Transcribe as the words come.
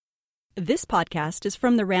This podcast is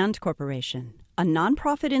from the RAND Corporation, a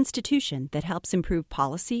nonprofit institution that helps improve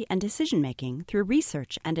policy and decision-making through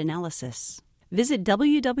research and analysis. Visit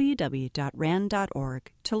www.rand.org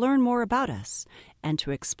to learn more about us and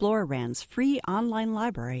to explore RAND's free online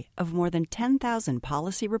library of more than 10,000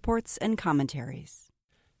 policy reports and commentaries.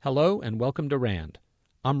 Hello and welcome to RAND.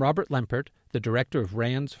 I'm Robert Lempert, the director of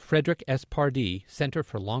RAND's Frederick S. Pardee Center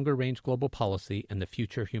for Longer Range Global Policy and the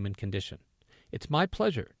Future Human Condition. It's my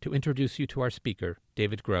pleasure to introduce you to our speaker,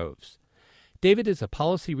 David Groves. David is a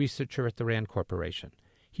policy researcher at the RAND Corporation.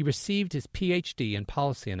 He received his Ph.D. in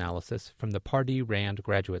policy analysis from the Pardee RAND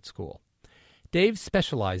Graduate School. Dave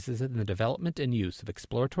specializes in the development and use of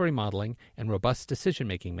exploratory modeling and robust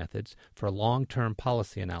decision-making methods for long-term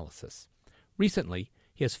policy analysis. Recently,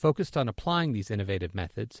 he has focused on applying these innovative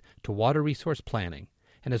methods to water resource planning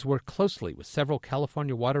and has worked closely with several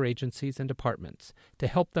California water agencies and departments to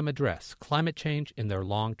help them address climate change in their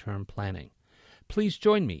long-term planning. Please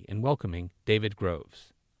join me in welcoming David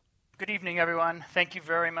Groves. Good evening, everyone. Thank you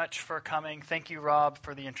very much for coming. Thank you, Rob,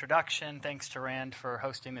 for the introduction. Thanks to RAND for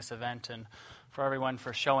hosting this event and for everyone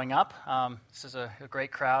for showing up. This is a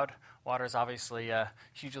great crowd. Water is obviously a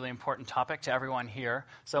hugely important topic to everyone here.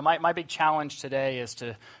 So my big challenge today is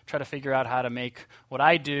to try to figure out how to make what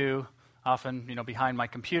I do often, behind my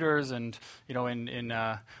computers and, in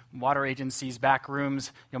water agencies' back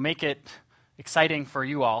rooms, make it exciting for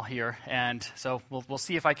you all here. And so we'll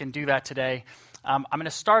see if I can do that today. I'm going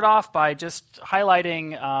to start off by just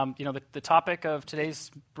highlighting, the topic of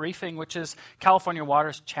today's briefing, which is California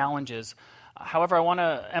water's challenges. However, I want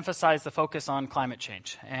to emphasize the focus on climate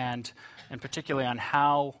change and particularly on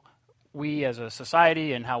how we as a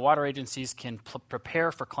society and how water agencies can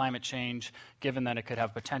prepare for climate change, given that it could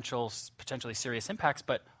have potentially serious impacts,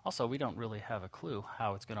 but also we don't really have a clue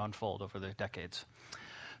how it's going to unfold over the decades.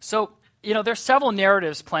 So, there's several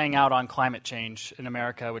narratives playing out on climate change in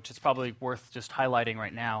America, which is probably worth just highlighting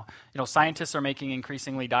right now. Scientists are making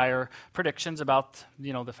increasingly dire predictions about,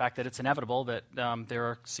 the fact that it's inevitable, that there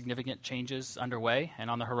are significant changes underway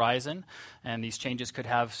and on the horizon, and these changes could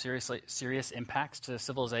have serious impacts to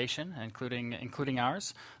civilization, including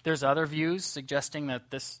ours. There's other views suggesting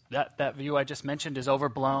that that view I just mentioned is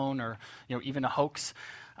overblown or, even a hoax.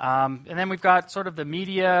 And then we've got sort of the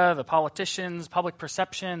media, the politicians, public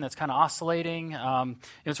perception that's kind of oscillating. It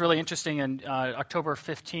was really interesting. On October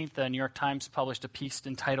 15th, the New York Times published a piece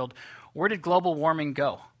entitled, "Where Did Global Warming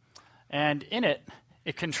Go?" And in it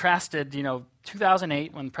contrasted,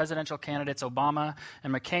 2008 when presidential candidates Obama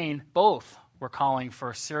and McCain both were calling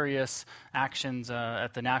for serious actions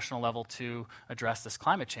at the national level to address this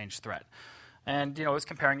climate change threat. And, it was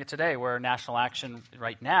comparing it today where national action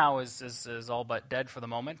right now is all but dead for the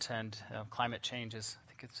moment, and climate change is, I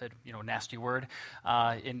think it said, a nasty word,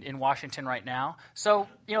 in Washington right now. So,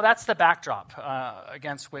 that's the backdrop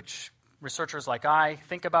against which researchers like I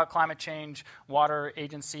think about climate change, water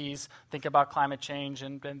agencies think about climate change,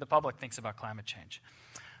 and the public thinks about climate change.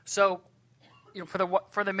 So,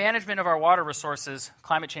 for the management of our water resources,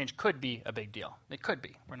 climate change could be a big deal. It could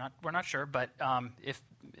be. We're not sure, but if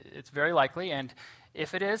it's very likely, and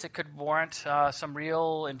if it is, it could warrant some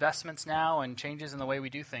real investments now and changes in the way we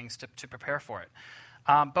do things to prepare for it.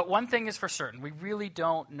 But one thing is for certain: we really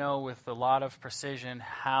don't know with a lot of precision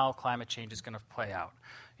how climate change is going to play out.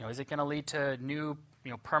 Is it going to lead to new,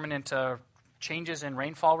 permanent changes in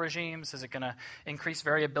rainfall regimes? Is it going to increase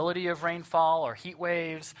variability of rainfall or heat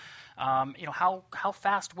waves? How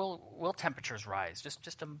fast will temperatures rise?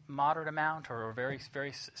 Just a moderate amount or very,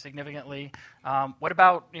 very significantly? What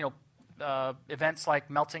about, events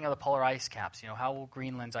like melting of the polar ice caps? How will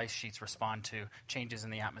Greenland's ice sheets respond to changes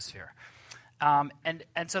in the atmosphere? And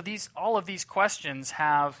so all of these questions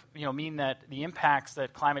mean that the impacts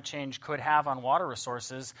that climate change could have on water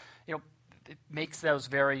resources, it makes those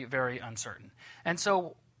very, very uncertain. And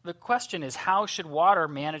so the question is, how should water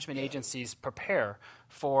management agencies prepare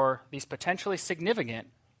for these potentially significant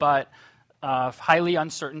but highly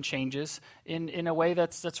uncertain changes in a way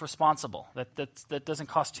that's responsible, that doesn't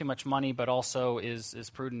cost too much money, but also is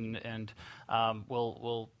prudent and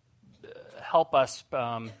will help us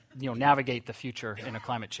navigate the future in a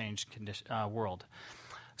climate change world.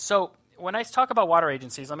 So when I talk about water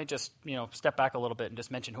agencies, let me just step back a little bit and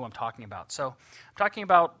just mention who I'm talking about. So I'm talking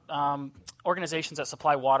about organizations that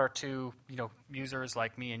supply water to users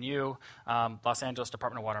like me and you, Los Angeles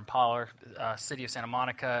Department of Water and Power, City of Santa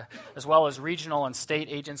Monica, as well as regional and state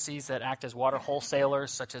agencies that act as water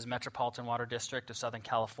wholesalers, such as Metropolitan Water District of Southern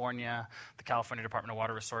California, the California Department of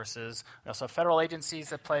Water Resources. We also have federal agencies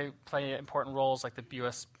that play important roles, like the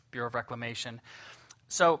U.S. Bureau of Reclamation.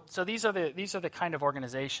 So these are the kind of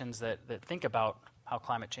organizations that think about how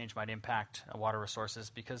climate change might impact water resources,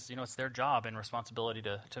 because it's their job and responsibility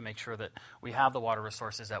to make sure that we have the water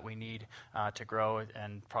resources that we need to grow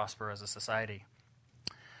and prosper as a society.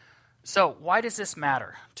 So why does this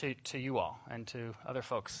matter to you all and to other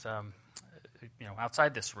folks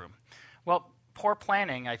outside this room? Well, poor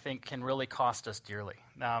planning, I think, can really cost us dearly.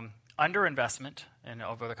 Underinvestment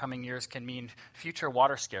over the coming years can mean future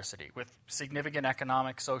water scarcity with significant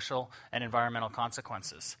economic, social, and environmental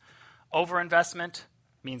consequences. Overinvestment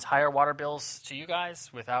means higher water bills to you guys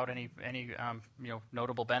without any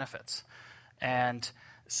notable benefits. And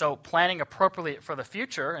so planning appropriately for the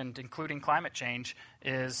future, and including climate change,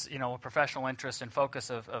 is a professional interest and focus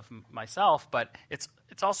of myself, but it's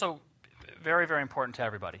also very, very important to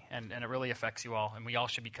everybody, and it really affects you all, and we all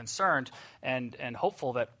should be concerned and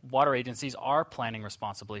hopeful that water agencies are planning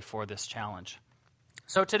responsibly for this challenge.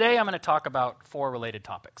 So today I'm going to talk about 4 related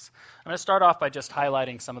topics. I'm going to start off by just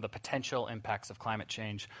highlighting some of the potential impacts of climate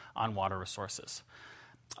change on water resources.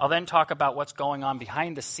 I'll then talk about what's going on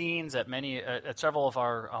behind the scenes at several of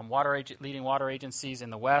our leading water agencies in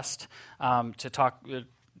the West,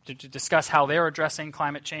 to discuss how they're addressing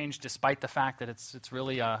climate change, despite the fact that it's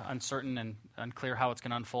really uncertain and unclear how it's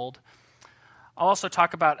going to unfold. I'll also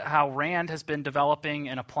talk about how RAND has been developing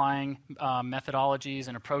and applying methodologies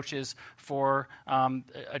and approaches for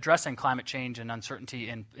addressing climate change and uncertainty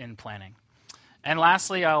in planning. And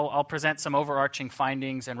lastly, I'll present some overarching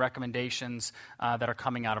findings and recommendations that are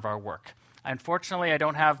coming out of our work. Unfortunately, I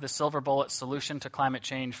don't have the silver bullet solution to climate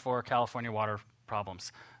change for California water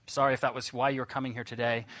problems. Sorry if that was why you were coming here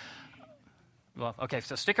today. Well, okay,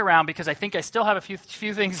 so stick around, because I think I still have a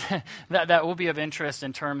few things that will be of interest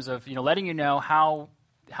in terms of letting you know how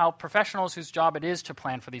professionals whose job it is to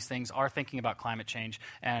plan for these things are thinking about climate change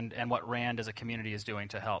and what RAND as a community is doing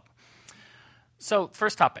to help. So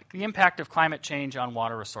first topic, the impact of climate change on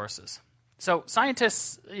water resources. So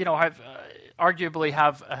scientists, have arguably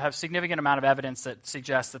have significant amount of evidence that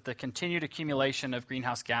suggests that the continued accumulation of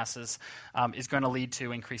greenhouse gases is going to lead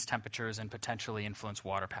to increased temperatures and potentially influence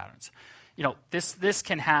water patterns. This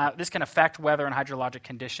can affect weather and hydrologic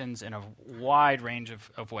conditions in a wide range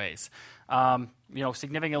of ways.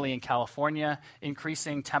 Significantly in California,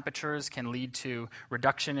 increasing temperatures can lead to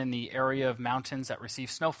reduction in the area of mountains that receive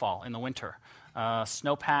snowfall in the winter.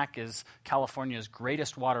 Snowpack is California's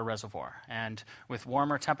greatest water reservoir, and with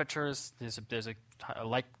warmer temperatures, it's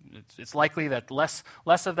likely that less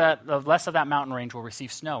of that mountain range will receive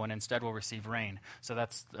snow and instead will receive rain. So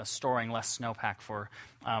that's storing less snowpack for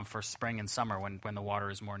spring and summer when the water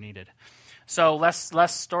is more needed. So less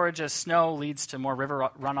storage of snow leads to more river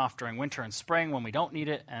runoff during winter and spring when we don't need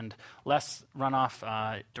it, and less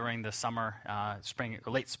runoff during the summer,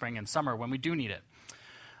 late spring and summer when we do need it.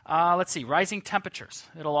 Let's see, rising temperatures.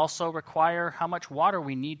 It'll also require how much water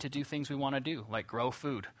we need to do things we want to do, like grow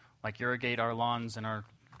food, like irrigate our lawns and our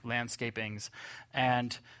landscapings.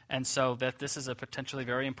 And so that this is a potentially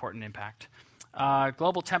very important impact.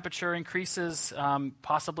 Global temperature increases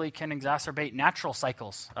possibly can exacerbate natural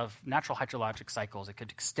hydrologic cycles. It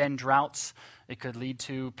could extend droughts. It could lead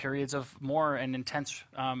to periods of more intense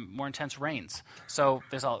rains. So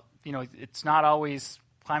there's it's not always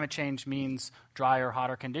climate change means drier,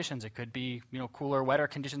 hotter conditions. It could be cooler, wetter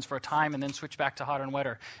conditions for a time and then switch back to hotter and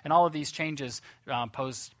wetter. And all of these changes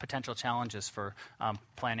pose potential challenges for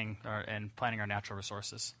planning our natural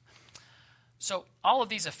resources. So all of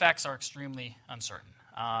these effects are extremely uncertain.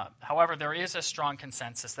 However, there is a strong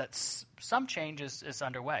consensus that some change is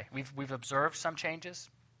underway. We've observed some changes.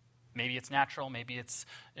 Maybe it's natural, maybe it's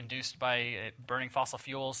induced by burning fossil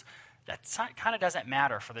fuels. That kind of doesn't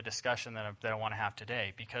matter for the discussion that I want to have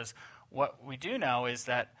today, because what we do know is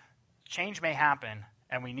that change may happen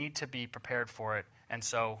and we need to be prepared for it. And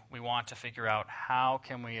so we want to figure out how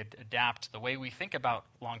can we adapt the way we think about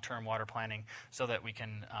long-term water planning so that we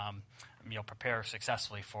can prepare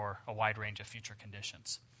successfully for a wide range of future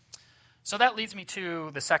conditions. So that leads me to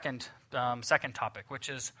the second topic, which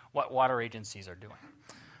is what water agencies are doing.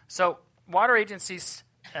 So water agencies,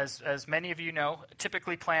 as many of you know,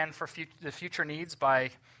 typically plan for the future needs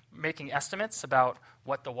by making estimates about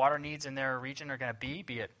what the water needs in their region are going to be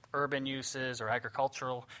it urban uses or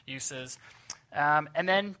agricultural uses. And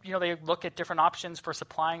then, they look at different options for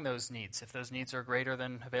supplying those needs. If those needs are greater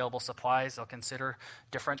than available supplies, they'll consider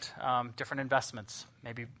different investments.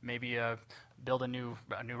 Maybe build a new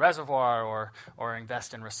reservoir, or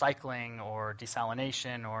invest in recycling or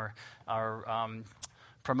desalination, or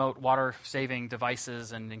promote water-saving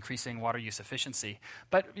devices and increasing water use efficiency.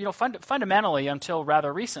 But fundamentally, until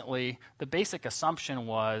rather recently, the basic assumption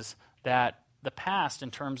was that the past,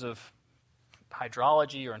 in terms of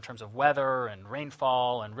hydrology or in terms of weather and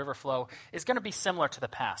rainfall and river flow is going to be similar to the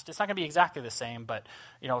past. It's not going to be exactly the same, but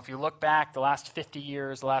if you look back the last 50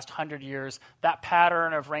 years, the last 100 years, that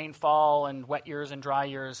pattern of rainfall and wet years and dry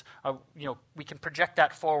years, we can project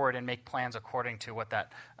that forward and make plans according to what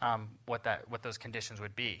those conditions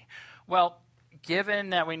would be. Well, given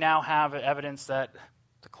that we now have evidence that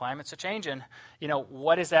the climate's a-changing,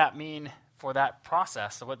 what does that mean for that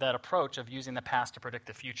process, with that approach of using the past to predict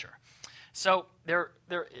the future? So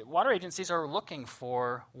water agencies are looking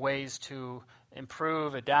for ways to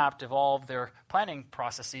improve, adapt, evolve their planning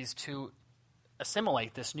processes to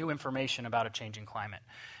assimilate this new information about a changing climate.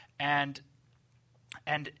 And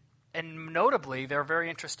notably, they're very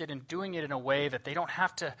interested in doing it in a way that they don't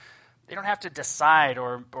have to decide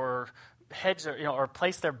or hedge or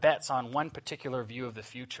place their bets on one particular view of the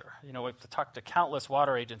future. We've talked to countless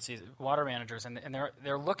water agencies, water managers, and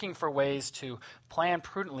they're looking for ways to plan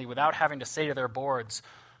prudently without having to say to their boards,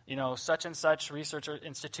 such and such research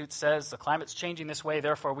institute says the climate's changing this way,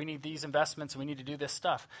 therefore we need these investments, we need to do this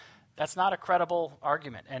stuff. That's not a credible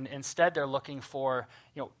argument. And instead they're looking for,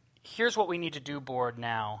 here's what we need to do, board,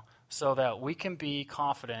 now, so that we can be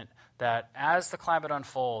confident that as the climate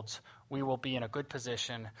unfolds, we will be in a good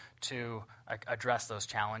position to address those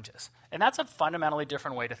challenges. And that's a fundamentally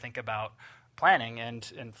different way to think about planning. And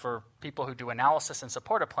for people who do analysis in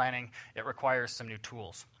support of planning, it requires some new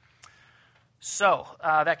tools. So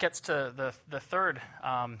that gets to the third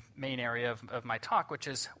main area of my talk, which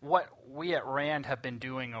is what we at RAND have been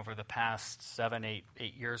doing over the past 7, 8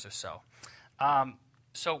 years or so.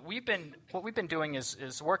 So what we've been doing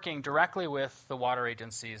is working directly with the water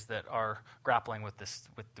agencies that are grappling with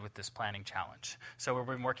this planning challenge. So we've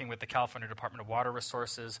been working with the California Department of Water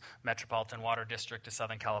Resources, Metropolitan Water District of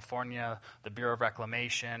Southern California, the Bureau of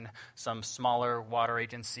Reclamation, some smaller water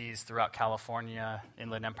agencies throughout California,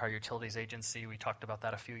 Inland Empire Utilities Agency. We talked about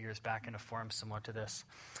that a few years back in a forum similar to this.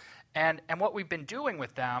 And what we've been doing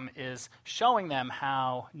with them is showing them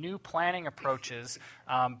how new planning approaches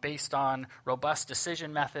based on robust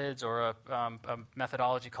decision methods or a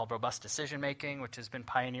methodology called robust decision making, which has been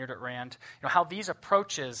pioneered at RAND, how these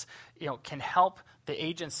approaches can help the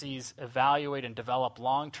agencies evaluate and develop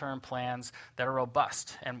long-term plans that are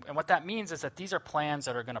robust. And what that means is that these are plans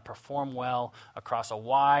that are going to perform well across a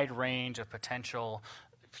wide range of potential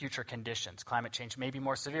future conditions. Climate change may be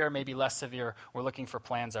more severe, maybe less severe. We're looking for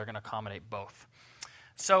plans that are going to accommodate both.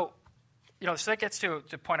 So, so that gets to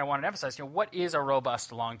the point I wanted to emphasize. What is a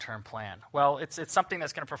robust long-term plan? Well, it's something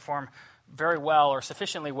that's going to perform very well or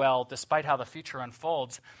sufficiently well despite how the future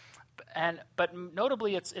unfolds. But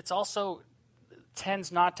notably, it's also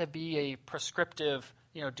tends not to be a prescriptive,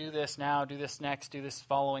 do this now, do this next, do this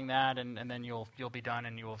following that, and then you'll be done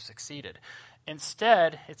and you will have succeeded.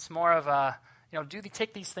 Instead, it's more of a do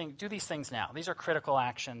these things now. These are critical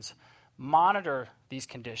actions. Monitor these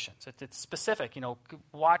conditions. It's specific.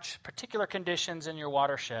 Watch particular conditions in your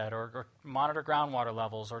watershed, or monitor groundwater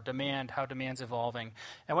levels, or how demand's evolving.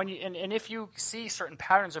 And if you see certain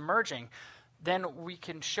patterns emerging, then we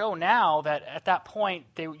can show now that at that point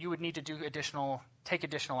you would need to take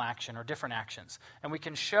additional action or different actions. And we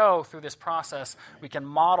can show through this process, we can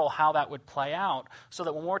model how that would play out, so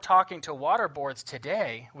that when we're talking to water boards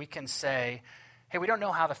today, we can say, hey, we don't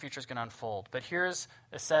know how the future is going to unfold, but here's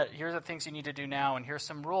the things you need to do now, and here's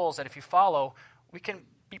some rules that if you follow, we can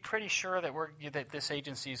be pretty sure that this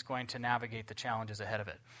agency is going to navigate the challenges ahead of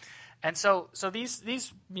it. And so these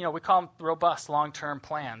we call them robust long-term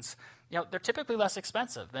plans. They're typically less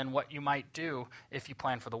expensive than what you might do if you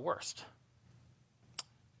plan for the worst.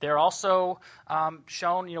 They're also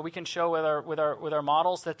shown. We can show with our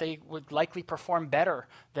models that they would likely perform better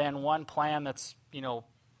than one plan that's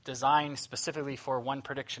designed specifically for one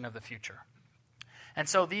prediction of the future. And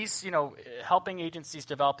so these, helping agencies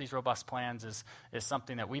develop these robust plans is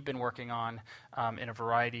something that we've been working on in a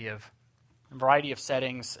variety of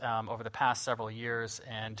settings over the past several years.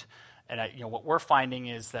 And what we're finding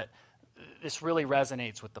is that this really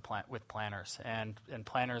resonates with planners, and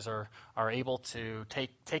planners are able to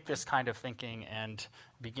take this kind of thinking and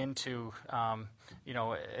begin to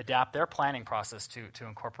adapt their planning process to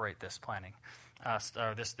incorporate this planning,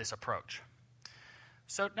 this approach.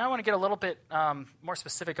 So now I want to get a little bit more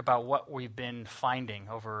specific about what we've been finding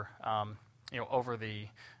over the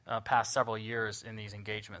past several years in these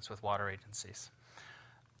engagements with water agencies.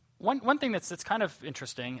 One thing that's kind of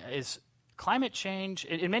interesting is climate change.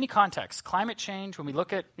 In many contexts, climate change, when we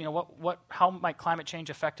look at how might climate change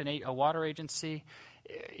affect a water agency,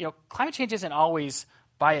 climate change isn't always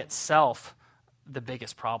by itself the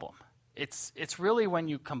biggest problem. It's really when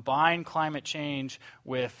you combine climate change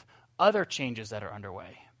with other changes that are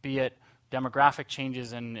underway, be it demographic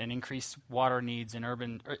changes and increased water needs in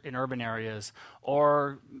urban areas,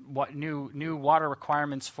 or what new water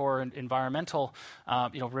requirements for environmental,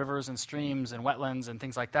 rivers and streams and wetlands and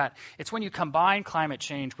things like that. It's when you combine climate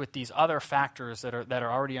change with these other factors that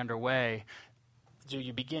are already underway, do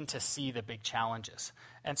you begin to see the big challenges.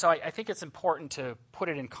 And so I think it's important to put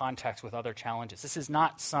it in context with other challenges. This is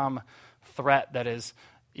not some threat that is,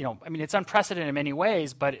 it's unprecedented in many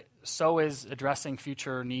ways, but so is addressing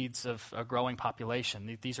future needs of a growing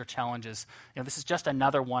population. These are challenges. This is just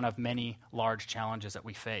another one of many large challenges that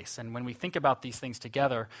we face. And when we think about these things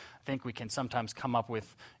together, I think we can sometimes come up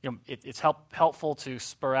with, it's helpful to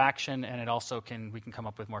spur action, and it also we can come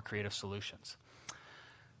up with more creative solutions.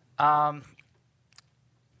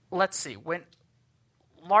 Let's see. When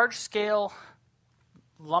large-scale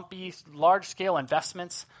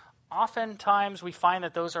investments, oftentimes we find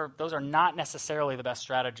that those are not necessarily the best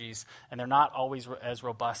strategies, and they're not always as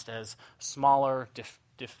robust as smaller,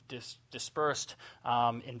 dispersed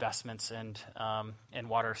investments and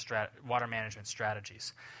water management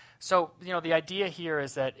strategies. So, the idea here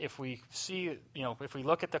is that if we see, if we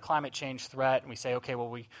look at the climate change threat and we say, okay, well,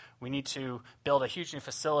 we need to build a huge new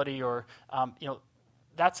facility, or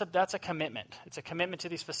that's a commitment. It's a commitment to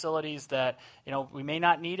these facilities that, we may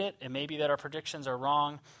not need it. It may be that our predictions are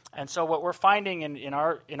wrong. And so what we're finding in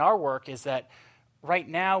our work is that right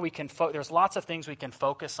now there's lots of things we can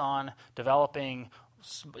focus on, developing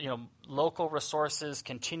local resources,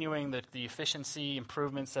 continuing the efficiency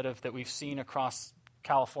improvements that we've seen across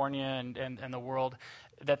California and the world,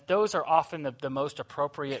 that those are often the most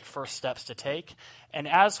appropriate first steps to take. And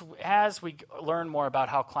as we learn more about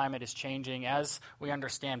how climate is changing, as we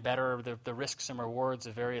understand better the risks and rewards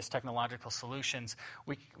of various technological solutions,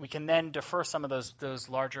 we can then defer some of those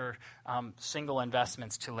larger single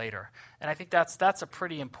investments to later. And I think that's a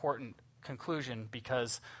pretty important conclusion,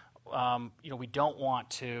 because we don't want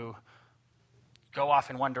to go off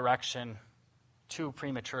in one direction too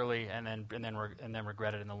prematurely and then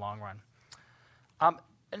regret it in the long run.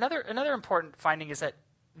 Another important finding is that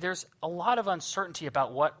there's a lot of uncertainty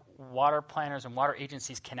about what water planners and water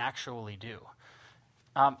agencies can actually do.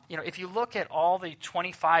 If you look at all the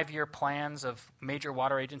 25-year plans of major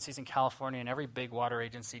water agencies in California, and every big water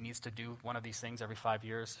agency needs to do one of these things every 5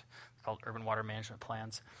 years, called urban water management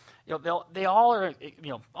plans. They all are,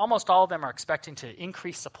 almost all of them are expecting to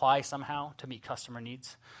increase supply somehow to meet customer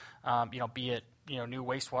needs. Be it new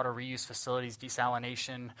wastewater reuse facilities,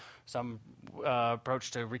 desalination, some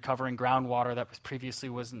approach to recovering groundwater that previously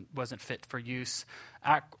wasn't fit for use,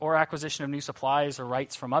 or acquisition of new supplies or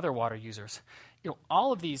rights from other water users.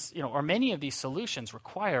 All of these, or many of these solutions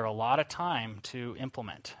require a lot of time to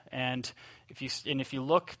implement. And if you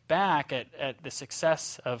look back at the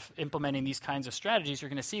success of implementing these kinds of strategies, you're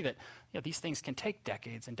going to see that these things can take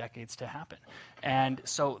decades and decades to happen. And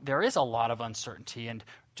so there is a lot of uncertainty, and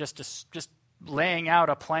just laying out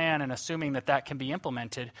a plan and assuming that can be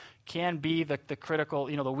implemented can be the critical,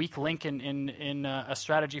 the weak link in a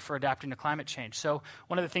strategy for adapting to climate change. So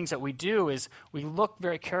one of the things that we do is we look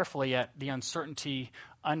very carefully at the uncertainty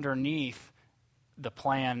underneath the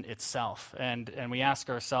plan itself, and we ask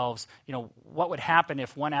ourselves, what would happen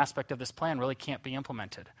if one aspect of this plan really can't be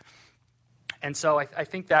implemented? And so I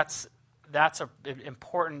think that's an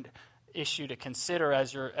important issue to consider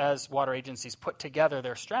as water agencies put together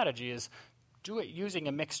their strategy, is do it using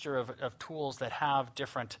a mixture of tools that have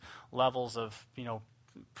different levels of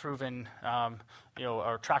proven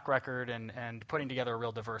or track record, and putting together a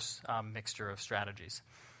real diverse mixture of strategies.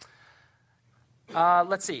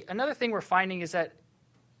 Let's see. Another thing we're finding is that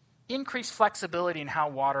increased flexibility in how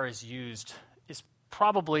water is used is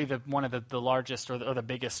probably one of the largest or the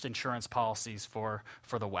biggest insurance policies for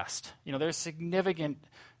the West. There's significant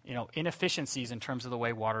inefficiencies in terms of the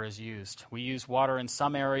way water is used. We use water in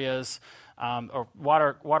some areas, or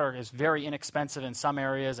water is very inexpensive in some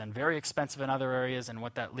areas and very expensive in other areas, and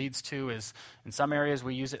what that leads to is in some areas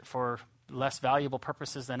we use it for less valuable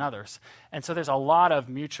purposes than others. And so there's a lot of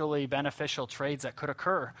mutually beneficial trades that could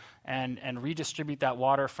occur and redistribute that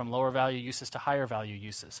water from lower value uses to higher value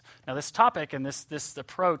uses. Now this topic and this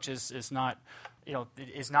approach is not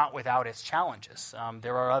without its challenges.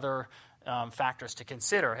 There are other factors to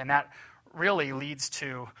consider, and that really leads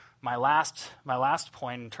to my last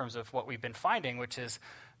point in terms of what we've been finding, which is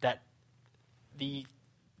that the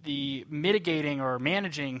mitigating or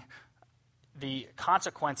managing the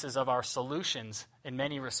consequences of our solutions in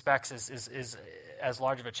many respects is as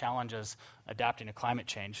large of a challenge as adapting to climate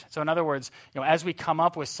change. So in other words, as we come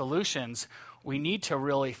up with solutions, we need to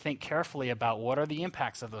really think carefully about what are the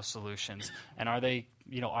impacts of those solutions, and are they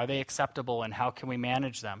acceptable, and how can we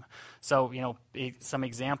manage them? So, some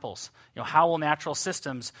examples. How will natural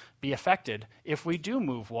systems be affected if we do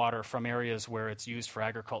move water from areas where it's used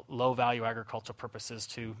for low-value agricultural purposes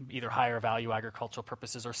to either higher-value agricultural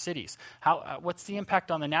purposes or cities? What's the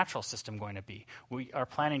impact on the natural system going to be? Our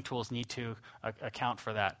planning tools need to account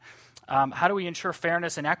for that. How do we ensure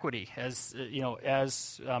fairness and equity as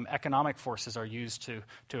economic forces are used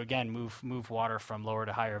to again move water from lower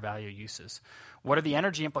to higher value uses? What are the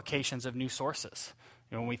energy implications of new sources?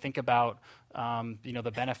 When we think about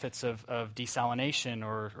the benefits of desalination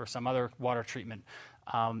or some other water treatment,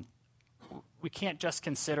 we can't just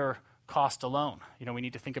consider cost alone. We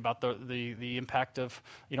need to think about the impact of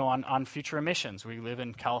on future emissions. We live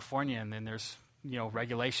in California, and then there's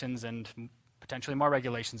regulations and potentially more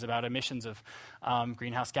regulations about emissions of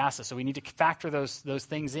greenhouse gases. So we need to factor those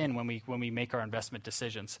things in when we make our investment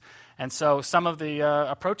decisions. And so some of the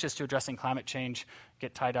approaches to addressing climate change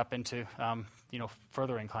get tied up into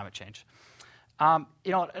furthering climate change. And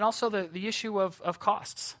also the issue of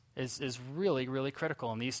costs is really, really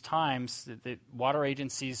critical in these times. The water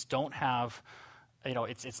agencies don't have,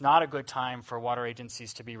 it's not a good time for water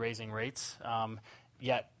agencies to be raising rates,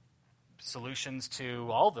 yet solutions to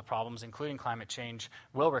all of the problems, including climate change,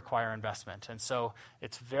 will require investment. And so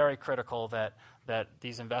it's very critical that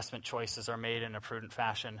these investment choices are made in a prudent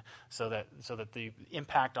fashion so that the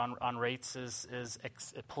impact on rates is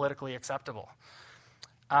politically acceptable.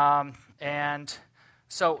 And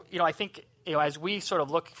so, I think, as we sort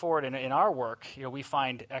of look forward in our work, we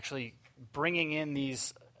find actually bringing in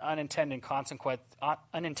these unintended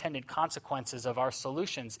consequences of our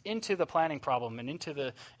solutions into the planning problem and into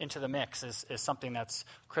the mix is something that's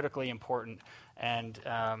critically important and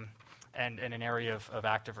an area of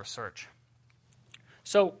active research.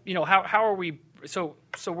 So how are we? So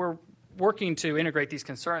we're working to integrate these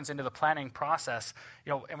concerns into the planning process,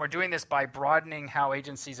 and we're doing this by broadening how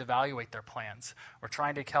agencies evaluate their plans. We're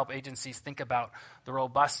trying to help agencies think about the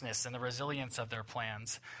robustness and the resilience of their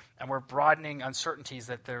plans, and we're broadening uncertainties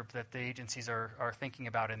that the agencies are thinking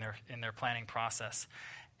about in their planning process.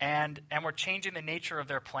 And we're changing the nature of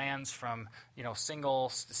their plans from single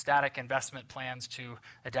static investment plans to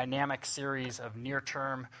a dynamic series of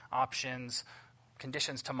near-term options,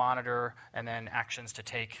 conditions to monitor, and then actions to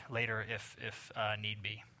take later if need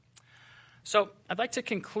be. So I'd like to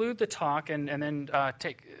conclude the talk and then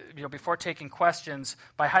before taking questions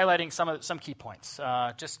by highlighting some key points,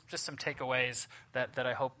 just some takeaways that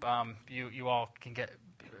I hope you all can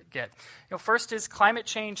get. First is climate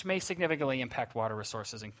change may significantly impact water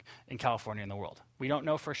resources in California and the world. We don't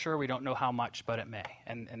know for sure. We don't know how much, but it may,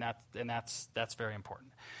 and that's very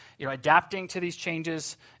important. Adapting to these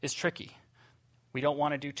changes is tricky. We don't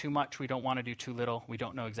want to do too much. We don't want to do too little. We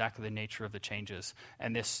don't know exactly the nature of the changes,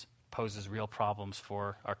 and this poses real problems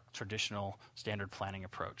for our traditional standard planning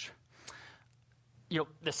approach.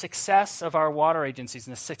 The success of our water agencies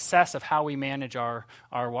and the success of how we manage our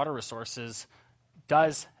water resources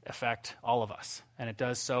does affect all of us, and it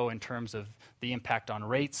does so in terms of the impact on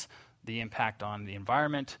rates, the impact on the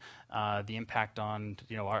environment, the impact on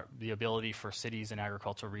the ability for cities and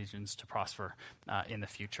agricultural regions to prosper in the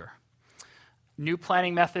future. New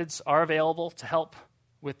planning methods are available to help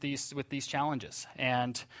with these challenges,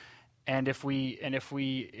 and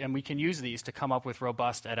we can use these to come up with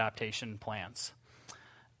robust adaptation plans.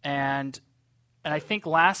 And I think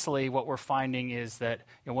lastly, what we're finding is that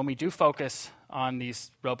when we do focus on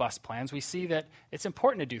these robust plans, we see that it's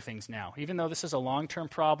important to do things now. Even though this is a long-term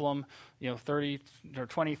problem, 30 or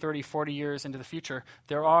 20, 30, 40 years into the future,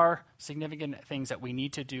 there are significant things that we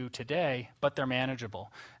need to do today, but they're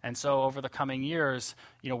manageable. And so over the coming years,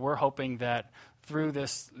 we're hoping that through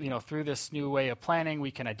this new way of planning, we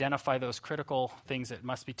can identify those critical things that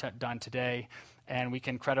must be done today, and we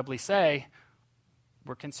can credibly say,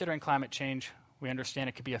 we're considering climate change. We understand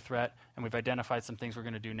it could be a threat, and we've identified some things we're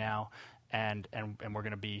going to do now, and we're going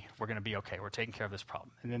to be okay. We're taking care of this problem.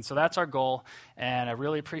 And then so that's our goal, and I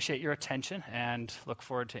really appreciate your attention and look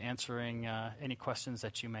forward to answering any questions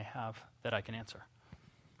that you may have that I can answer.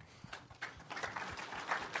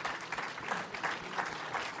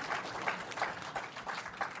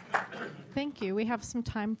 Thank you. We have some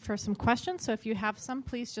time for some questions, so if you have some,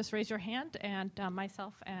 please just raise your hand, and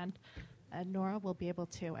myself and Nora will be able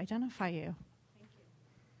to identify you.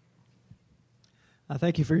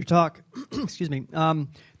 Thank you for your talk. Excuse me.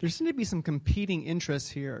 There seem to be some competing interests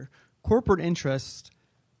here. Corporate interests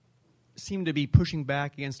seem to be pushing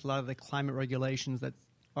back against a lot of the climate regulations that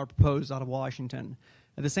are proposed out of Washington.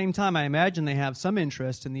 At the same time, I imagine they have some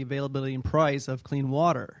interest in the availability and price of clean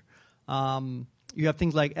water. You have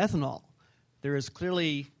things like ethanol. There is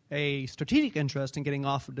clearly a strategic interest in getting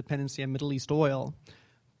off of dependency on Middle East oil,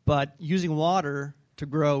 but using water to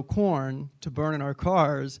grow corn to burn in our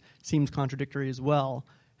cars seems contradictory as well.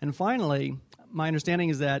 And finally, my understanding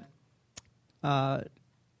is that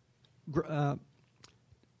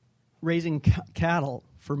raising cattle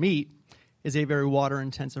for meat is a very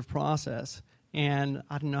water-intensive process. And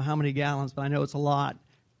I don't know how many gallons, but I know it's a lot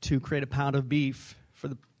to create a pound of beef for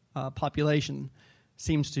the population.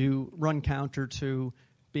 Seems to run counter to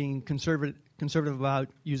being conservative about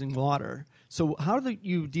using water. So how do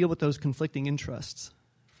you deal with those conflicting interests?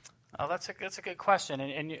 Oh, that's a good question,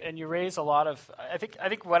 and you raise a lot of. I think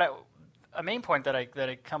a main point that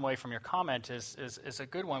I come away from your comment is a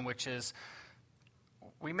good one, which is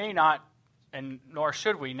we may not, and nor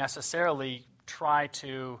should we necessarily try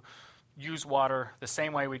to use water the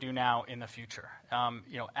same way we do now in the future.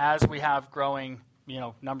 As we have growing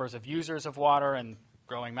numbers of users of water and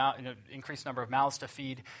growing increased number of mouths to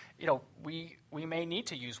feed, we may need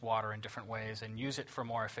to use water in different ways and use it for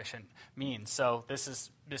more efficient means. So this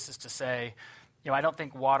is to say, I don't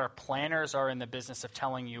think water planners are in the business of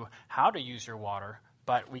telling you how to use your water,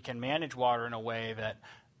 but we can manage water in a way that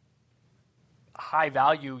high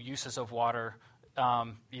value uses of water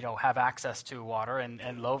have access to water,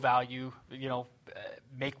 and low value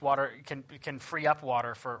make water can free up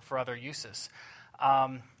water for other uses.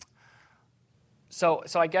 So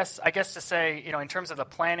I guess to say, in terms of the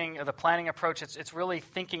planning approach, it's really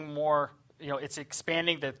thinking more. It's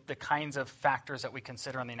expanding the kinds of factors that we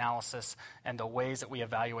consider in the analysis and the ways that we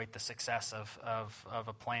evaluate the success of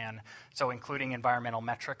a plan. So including environmental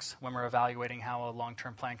metrics when we're evaluating how a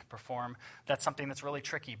long-term plan can perform. That's something that's really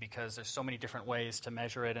tricky because there's so many different ways to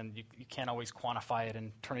measure it, and you can't always quantify it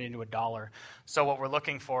and turn it into a dollar. So what we're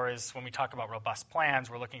looking for is, when we talk about robust plans,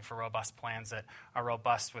 we're looking for robust plans that are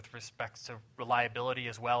robust with respect to reliability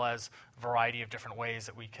as well as a variety of different ways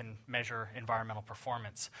that we can measure environmental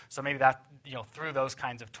performance. So maybe that, through those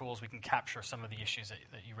kinds of tools, we can capture some of the issues that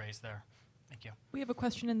you raised there. Thank you. We have a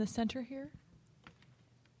question in the center here.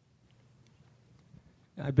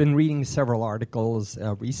 I've been reading several articles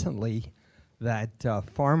recently that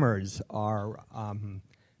farmers are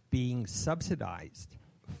being subsidized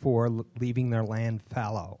for leaving their land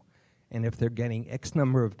fallow. And if they're getting X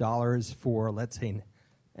number of dollars for, let's say,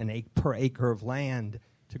 per acre of land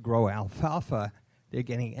to grow alfalfa, they're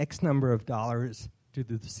getting X number of dollars to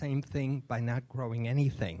do the same thing by not growing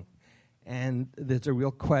anything. And there's a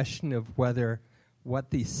real question of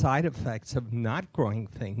what the side effects of not growing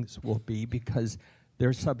things will be, because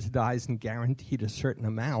they're subsidized and guaranteed a certain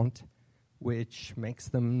amount, which makes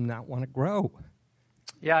them not want to grow.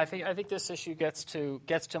 Yeah, I think this issue gets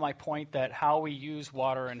to my point that how we use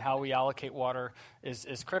water and how we allocate water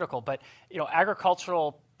is critical. But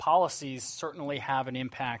agricultural policies certainly have an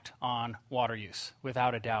impact on water use,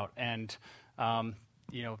 without a doubt. And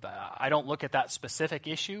I don't look at that specific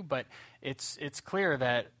issue, but it's clear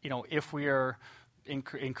that if we are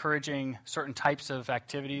encouraging certain types of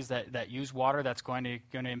activities that use water, that's going to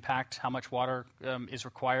impact how much water is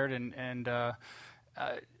required,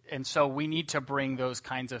 and so we need to bring those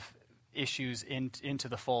kinds of issues into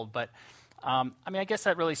the fold. But I guess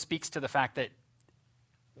that really speaks to the fact that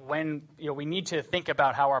when we need to think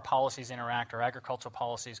about how our policies interact, our agricultural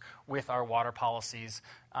policies, with our water policies,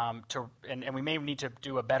 and we may need to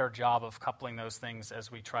do a better job of coupling those things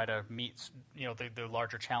as we try to meet the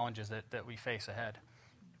larger challenges that we face ahead.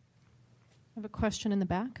 I have a question in the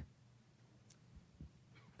back.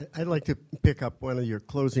 I'd like to pick up one of your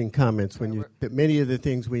closing comments that many of the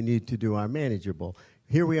things we need to do are manageable.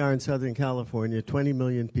 Here we are in Southern California, 20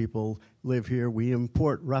 million people live here. We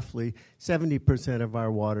import roughly 70% of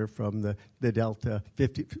our water from the Delta,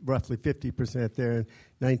 roughly 50% there, and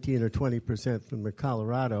 19 or 20% from the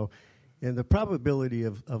Colorado. And the probability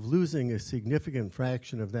of losing a significant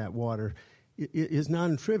fraction of that water is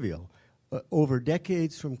non-trivial. Over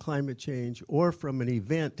decades from climate change or from an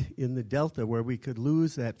event in the Delta where we could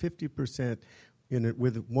lose that 50%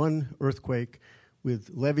 with one earthquake,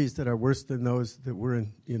 with levees that are worse than those that were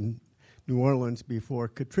in New Orleans before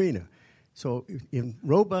Katrina. So in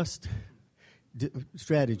robust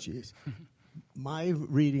strategies, my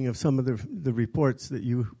reading of some of the reports that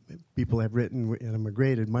you people have written, and I'm a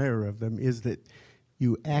great admirer of them, is that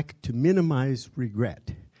you act to minimize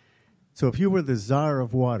regret. So if you were the czar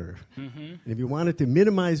of water, and if you wanted to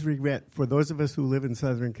minimize regret for those of us who live in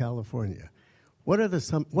Southern California, what are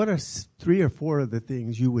 3 or 4 of the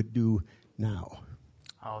things you would do now?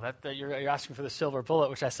 Oh, that you're asking for the silver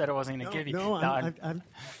bullet, which I said I wasn't going to give you. No,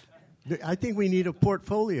 I think we need a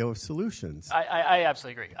portfolio of solutions. I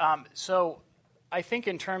absolutely agree. So I think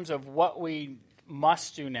in terms of what we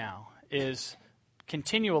must do now is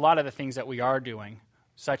continue a lot of the things that we are doing,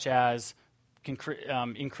 such as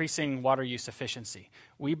increasing water use efficiency.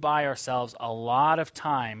 We buy ourselves a lot of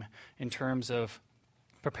time in terms of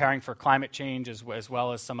preparing for climate change as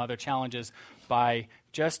well as some other challenges by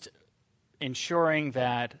just ensuring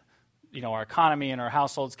that our economy and our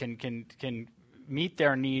households can meet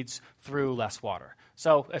their needs through less water.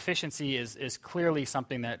 So efficiency is clearly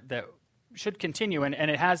something that should continue, and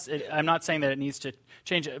it has. I'm not saying that it needs to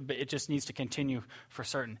change, but it just needs to continue for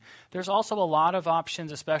certain. There's also a lot of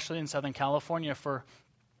options, especially in Southern California, for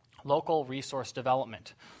local resource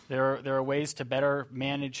development. There are ways to better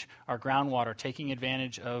manage our groundwater, taking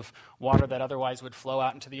advantage of water that otherwise would flow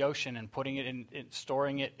out into the ocean and putting it in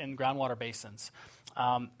storing it in groundwater basins.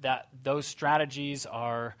 That those strategies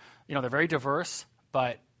are, they're very diverse,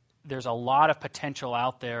 but there's a lot of potential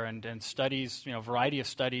out there, and studies, a variety of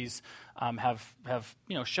studies have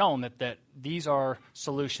shown that these are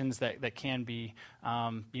solutions that can be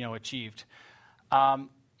achieved. I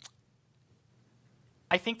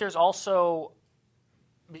think there's also,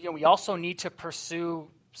 we also need to pursue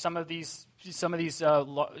some of these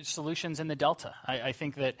solutions in the Delta. I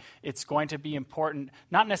think that it's going to be important,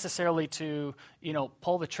 not necessarily to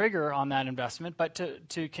pull the trigger on that investment, but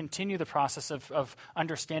to continue the process of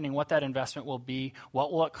understanding what that investment will be,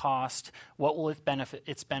 what will it cost, what will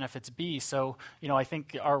its benefits be. So I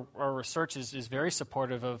think our research is very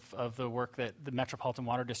supportive of the work that the Metropolitan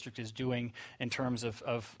Water District is doing in terms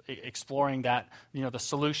of exploring that the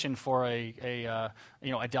solution for a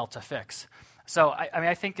Delta fix. So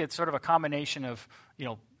I think it's sort of a combination of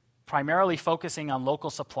primarily focusing on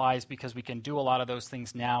local supplies, because we can do a lot of those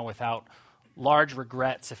things now without large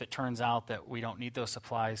regrets if it turns out that we don't need those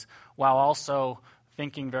supplies, while also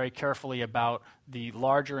thinking very carefully about the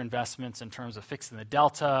larger investments in terms of fixing the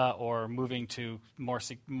Delta or moving to more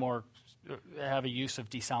have a use of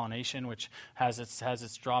desalination, which has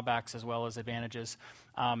its drawbacks as well as advantages.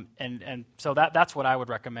 And so that's what I would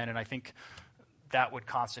recommend, and I think that would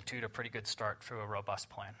constitute a pretty good start to a robust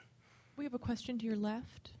plan. We have a question to your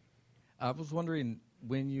left. I was wondering,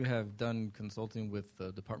 when you have done consulting with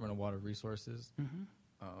the Department of Water Resources,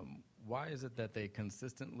 why is it that they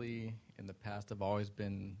consistently in the past have always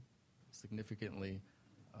been significantly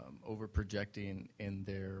over-projecting in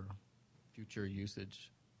their future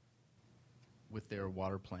usage with their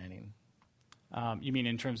water planning? You mean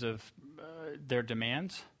in terms of their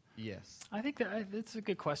demands? Yes. I think that's a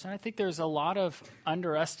good question. I think there's a lot of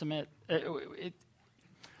underestimate.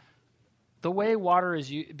 The way water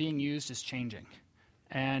is being used is changing,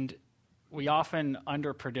 and we often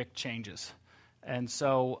underpredict changes. And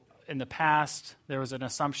so in the past, there was an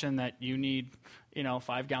assumption that you need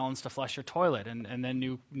 5 gallons to flush your toilet, and then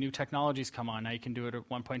new technologies come on. Now you can do it at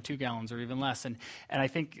 1.2 gallons or even less. And I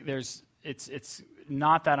think it's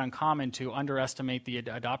not that uncommon to underestimate the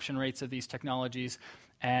adoption rates of these technologies.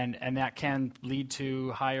 And that can lead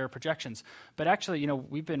to higher projections. But actually,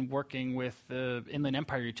 we've been working with the Inland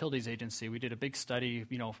Empire Utilities Agency. We did a big study,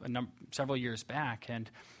 several years back,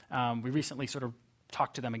 and we recently sort of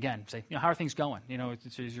talked to them again, say, how are things going?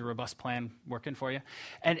 Is your robust plan working for you?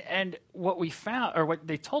 And what we found, or what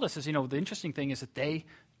they told us is, the interesting thing is that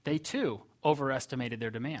they too overestimated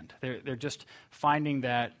their demand. They're just finding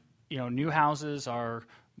that new houses are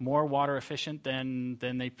more water efficient than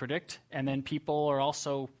they predict, and then people are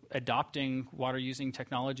also adopting water using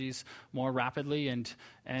technologies more rapidly and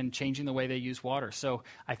changing the way they use water. So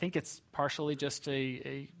I think it's partially just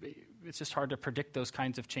it's just hard to predict those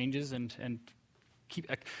kinds of changes, and keep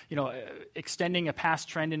extending a past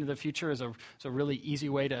trend into the future is a really easy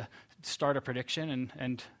way to start a prediction,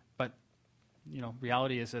 but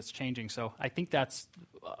reality is it's changing. So I think that's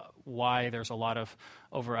why there's a lot of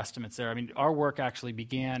overestimates there. I mean, our work actually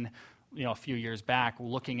began, a few years back,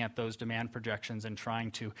 looking at those demand projections and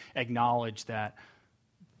trying to acknowledge that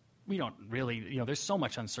we don't really, there's so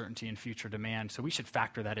much uncertainty in future demand, so we should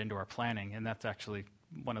factor that into our planning. And that's actually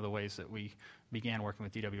one of the ways that we began working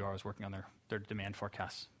with DWR, was working on their demand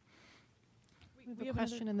forecasts. We have a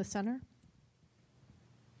question in the center.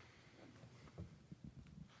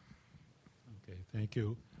 Okay, thank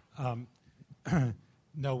you.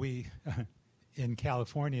 No, we in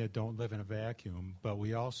California don't live in a vacuum, but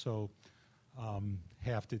we also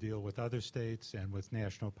have to deal with other states and with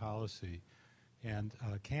national policy. And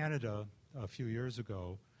Canada, a few years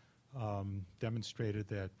ago, demonstrated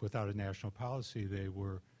that without a national policy, they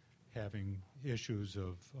were having issues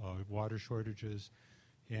of water shortages,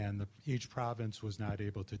 and each province was not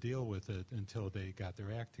able to deal with it until they got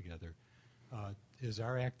their act together. Is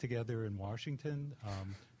our act together in Washington?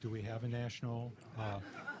 Do we have a national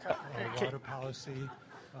water policy?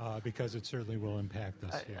 Because it certainly will impact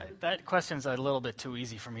us here. That question's a little bit too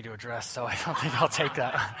easy for me to address, so I don't think I'll take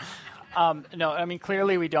that. No, I mean,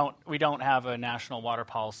 clearly we don't have a national water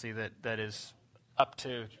policy that is up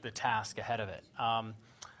to the task ahead of it.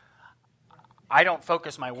 I don't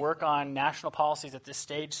focus my work on national policies at this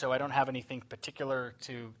stage, so I don't have anything particular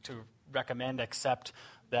to recommend, except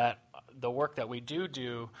that the work that we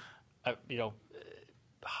do,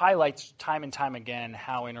 highlights time and time again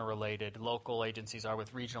how interrelated local agencies are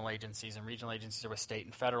with regional agencies, and regional agencies are with state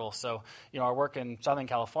and federal. So, our work in Southern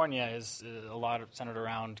California is a lot centered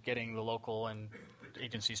around getting the local and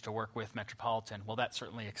agencies to work with metropolitan. Well, that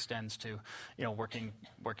certainly extends to, working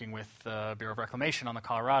with the Bureau of Reclamation on the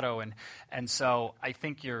Colorado, and so I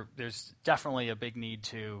think there's definitely a big need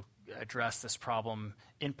to address this problem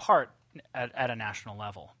in part at a national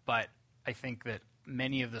level. But I think that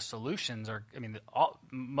many of the solutions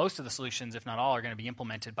most of the solutions, if not all, are going to be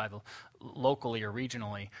implemented by the locally or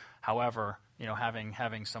regionally. However,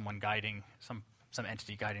 having someone guiding, some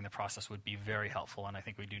entity guiding the process would be very helpful, and I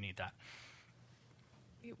think we do need that.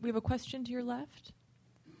 We have a question to your left.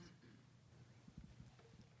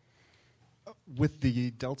 With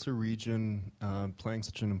the Delta region playing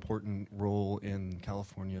such an important role in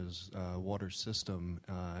California's water system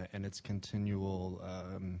and its continual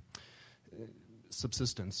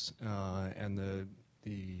subsistence and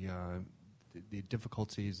the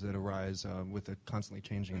difficulties that arise with a constantly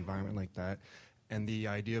changing environment like that, and the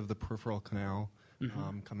idea of the peripheral canal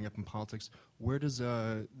coming up in politics, where does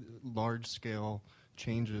large-scale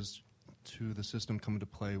changes to the system come into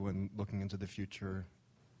play when looking into the future?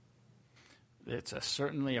 It's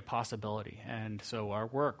certainly a possibility, and so our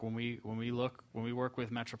work when we work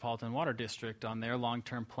with Metropolitan Water District on their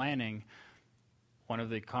long-term planning, one of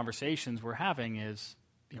the conversations we're having is,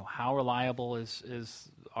 how reliable is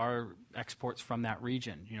our exports from that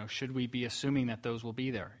region? Should we be assuming that those will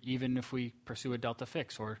be there, even if we pursue a Delta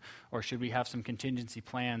fix, or should we have some contingency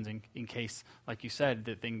plans in case, like you said,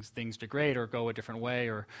 that things degrade or go a different way,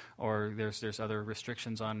 or there's other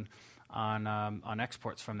restrictions on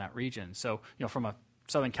exports from that region. So, from a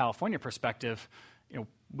Southern California perspective,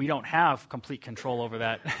 we don't have complete control over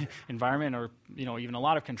that environment, or even a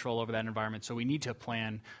lot of control over that environment. So we need to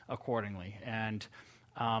plan accordingly. And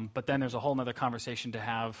but then there's a whole other conversation to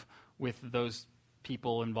have with those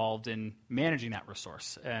people involved in managing that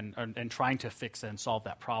resource and trying to fix and solve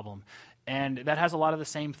that problem. And that has a lot of the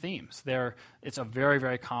same themes. It's a very,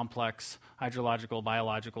 very complex hydrological,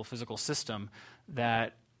 biological, physical system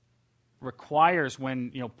that requires,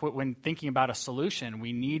 when thinking about a solution,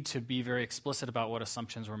 we need to be very explicit about what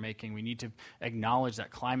assumptions we're making. We need to acknowledge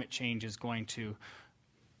that climate change is going to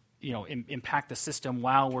impact the system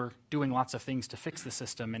while we're doing lots of things to fix the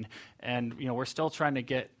system, and we're still trying to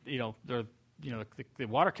get the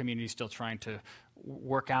water community is still trying to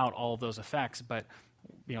work out all of those effects. But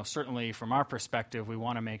certainly from our perspective, we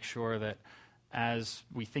want to make sure that as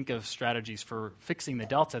we think of strategies for fixing the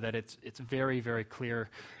delta, that it's very, very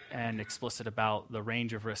clear and explicit about the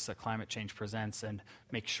range of risks that climate change presents, and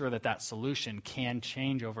make sure that solution can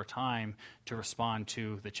change over time to respond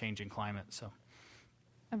to the changing climate. So,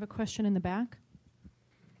 I have a question in the back.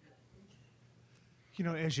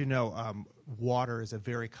 As you know, water is a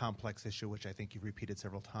very complex issue, which I think you've repeated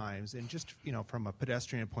several times. And just, from a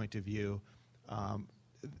pedestrian point of view,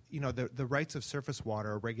 the rights of surface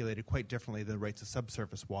water are regulated quite differently than the rights of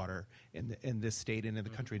subsurface water in this state and in the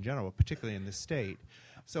country in general, particularly in this state.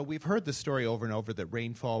 So we've heard the story over and over that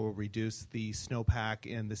rainfall will reduce the snowpack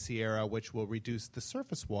in the Sierra, which will reduce the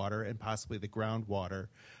surface water and possibly the groundwater.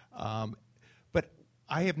 But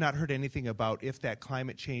I have not heard anything about if that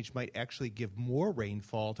climate change might actually give more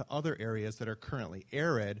rainfall to other areas that are currently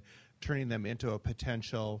arid, turning them into a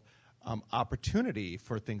potential opportunity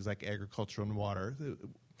for things like agriculture and water.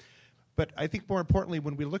 But I think more importantly,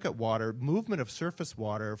 when we look at water, movement of surface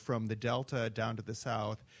water from the delta down to the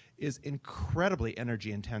south is incredibly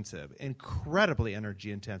energy intensive,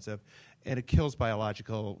 and it kills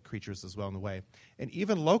biological creatures as well in the way. And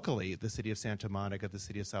even locally, the city of Santa Monica, the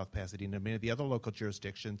city of South Pasadena, many of the other local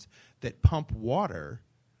jurisdictions that pump water,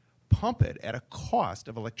 pump it at a cost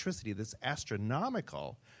of electricity that's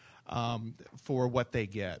astronomical for what they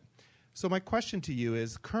get. So my question to you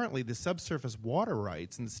is, currently the subsurface water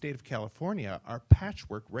rights in the state of California are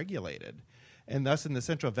patchwork regulated. And thus in the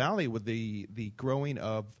Central Valley, with the growing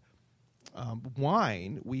of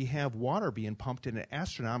wine, we have water being pumped at an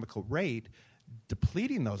astronomical rate,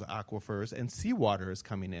 depleting those aquifers, and seawater is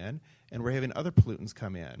coming in, and we're having other pollutants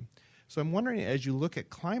come in. So I'm wondering, as you look at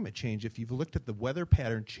climate change, if you've looked at the weather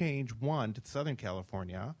pattern change, to Southern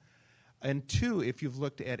California, And two, if you've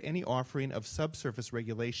looked at any offering of subsurface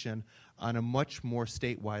regulation on a much more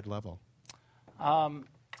statewide level.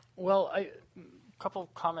 Well, a couple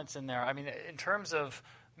comments in there. I mean, in terms of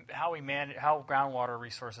how how groundwater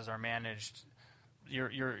resources are managed,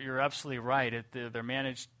 you're absolutely right. They're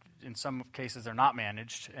managed. In some cases, they're not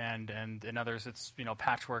managed, and in others, it's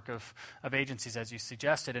patchwork of agencies, as you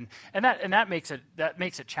suggested, and that makes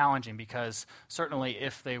it challenging, because certainly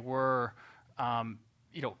if they were,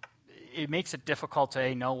 it makes it difficult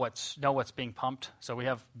to know what's being pumped. So we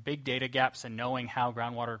have big data gaps in knowing how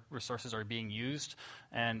groundwater resources are being used,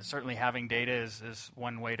 and certainly having data is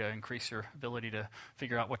one way to increase your ability to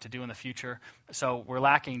figure out what to do in the future. So we're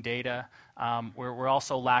lacking data. We're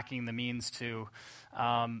also lacking the means to,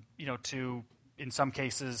 to in some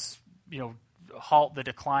cases, halt the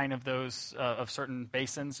decline of those of certain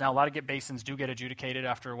basins. Now, a lot of basins do get adjudicated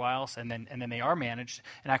after a while, and then they are managed.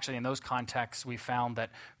 And actually, in those contexts, we found that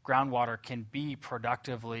groundwater can be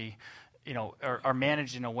productively, are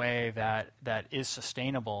managed in a way that is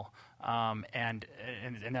sustainable, and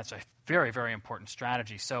that's a very, very important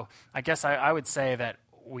strategy. So, I guess I would say that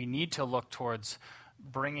we need to look towards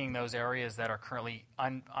bringing those areas that are currently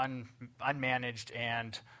unmanaged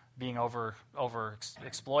and being over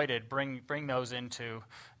exploited, bring those into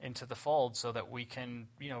the fold, so that we can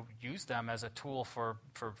use them as a tool for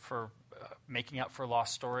making up for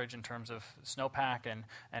lost storage in terms of snowpack,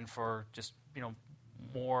 and for just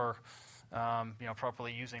more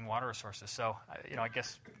properly using water resources. So I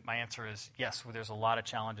guess my answer is yes. There's a lot of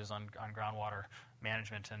challenges on groundwater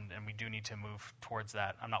management, and we do need to move towards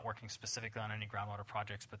that. I'm not working specifically on any groundwater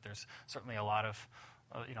projects, but there's certainly a lot of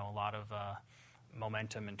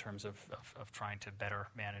momentum in terms of trying to better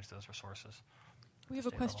manage those resources. We have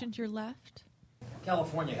a question to your left.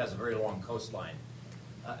 California has a very long coastline.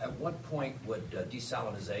 At what point would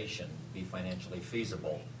desalination be financially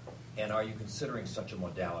feasible, and are you considering such a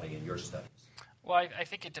modality in your studies? Well, I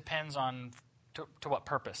think it depends on to what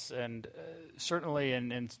purpose, and certainly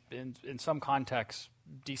in some contexts,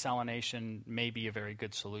 desalination may be a very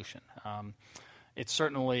good solution. It's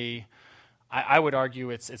certainly, I would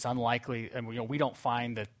argue it's unlikely, and we don't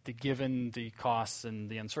find that given the costs and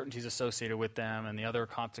the uncertainties associated with them, and the other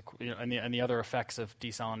and the other effects of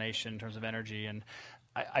desalination in terms of energy, and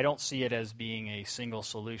I don't see it as being a single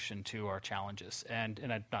solution to our challenges. And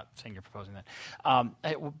I'm not saying you're proposing that,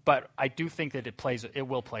 but I do think that it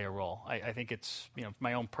will play a role. I think it's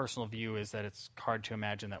my own personal view is that it's hard to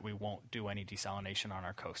imagine that we won't do any desalination on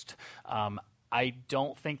our coast. I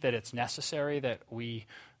don't think that it's necessary that we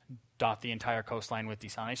dot the entire coastline with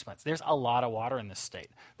desalination plants. There's a lot of water in this state.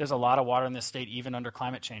 There's a lot of water in this state, even under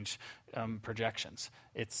climate change projections.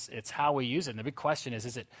 It's how we use it. And the big question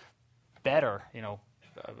is it better,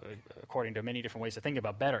 according to many different ways to think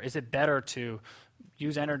about better, is it better to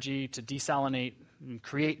use energy to desalinate and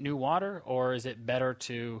create new water, or is it better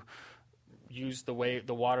to use the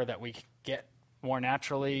water that we get more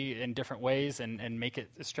naturally in different ways and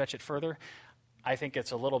stretch it further? I think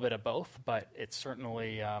it's a little bit of both, but it's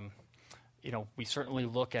certainly, we certainly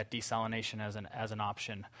look at desalination as an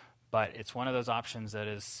option, but it's one of those options that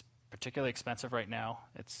is particularly expensive right now.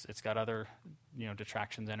 It's got other,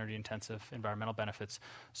 detractions, energy intensive, environmental benefits.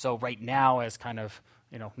 So right now, as kind of,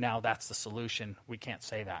 now that's the solution. We can't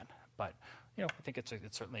say that, but I think it's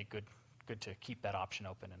certainly good to keep that option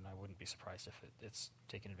open, and I wouldn't be surprised if it's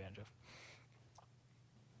taken advantage of.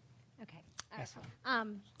 Okay.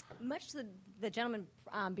 Much to the gentleman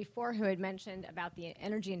before who had mentioned about the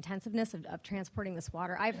energy intensiveness of transporting this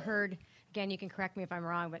water, I've heard, again, you can correct me if I'm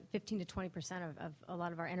wrong, but 15 to 20% of a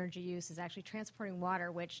lot of our energy use is actually transporting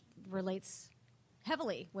water, which relates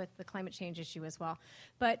heavily with the climate change issue as well.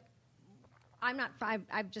 But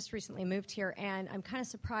I've just recently moved here, and I'm kind of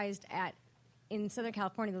surprised at, in Southern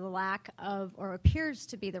California, the lack of, or appears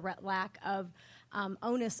to be the lack of,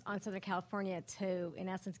 onus on Southern California to, in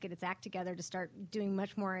essence, get its act together to start doing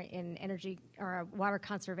much more in energy or water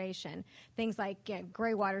conservation. Things like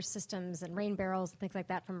gray water systems and rain barrels and things like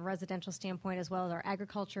that from a residential standpoint, as well as our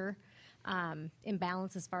agriculture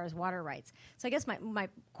imbalance as far as water rights. So I guess my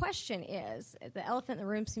question is, the elephant in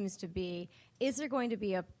the room seems to be, is there going to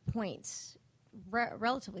be a point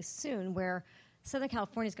relatively soon where Southern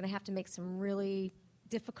California is going to have to make some really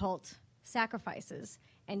difficult sacrifices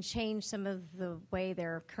and change some of the way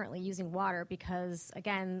they're currently using water, because,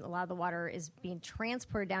 again, a lot of the water is being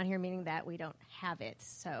transported down here, meaning that we don't have it.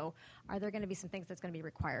 So are there going to be some things that's going to be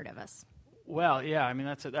required of us? Well, yeah, I mean,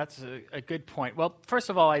 that's a good point. Well, first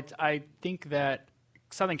of all, I think that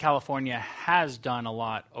Southern California has done a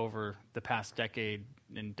lot over the past decade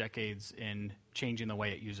and decades in changing the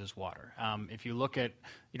way it uses water. If you look at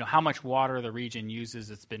how much water the region uses,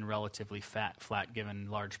 it's been relatively flat given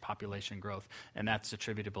large population growth, and that's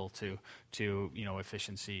attributable to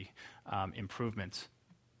efficiency improvements.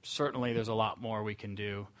 Certainly, there's a lot more we can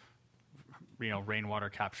do. Rainwater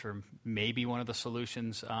capture may be one of the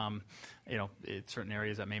solutions. In certain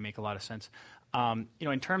areas that may make a lot of sense.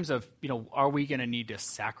 In terms of, are we going to need to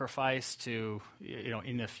sacrifice to,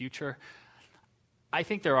 in the future? I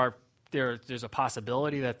think there's a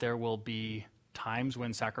possibility that there will be times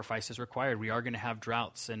when sacrifice is required. We are going to have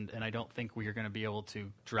droughts, and I don't think we are going to be able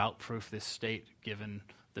to drought-proof this state given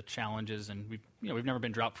the challenges. And we've never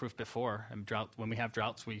been drought-proof before. And when we have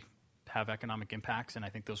droughts, we have economic impacts, and I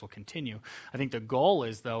think those will continue. I think the goal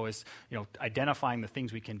is identifying the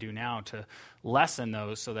things we can do now to lessen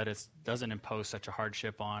those so that it doesn't impose such a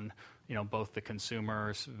hardship on both the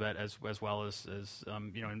consumers, but as well as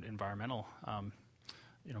environmental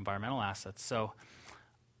assets. So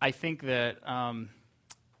I think that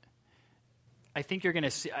I think you're going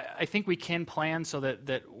to see. I think we can plan so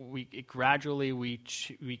that we gradually we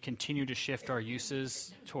continue to shift our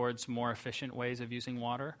uses towards more efficient ways of using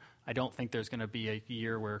water. I don't think there's going to be a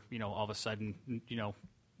year where all of a sudden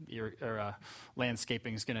your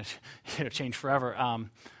landscaping is going to change forever.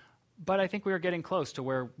 But I think we are getting close to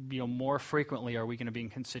where more frequently are we going to be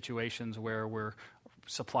in situations where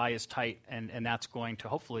supply is tight, and that's going to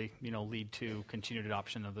hopefully lead to continued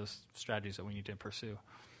adoption of those strategies that we need to pursue.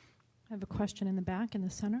 I have a question in the back in the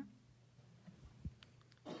center.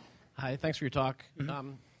 Hi, thanks for your talk.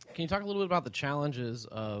 Mm-hmm. Can you talk a little bit about the challenges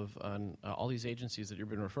of all these agencies that you've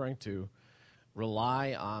been referring to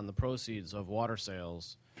rely on the proceeds of water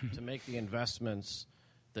sales to make the investments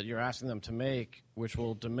that you're asking them to make, which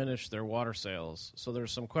will diminish their water sales? So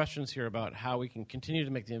there's some questions here about how we can continue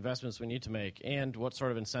to make the investments we need to make and what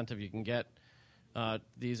sort of incentive you can get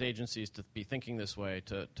these agencies to be thinking this way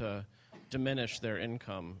to diminish their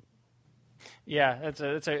income. Yeah, it's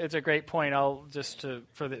a great point. I'll just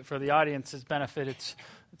for the audience's benefit, it's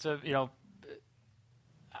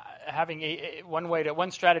having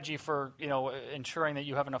one strategy for ensuring that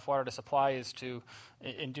you have enough water to supply is to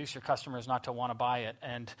induce your customers not to want to buy it,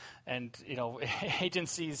 and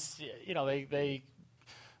agencies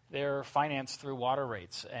they're financed through water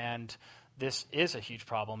rates, and this is a huge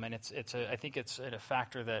problem, and I think it's a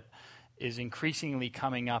factor that is increasingly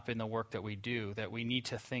coming up in the work that we do, that we need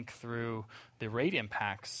to think through the rate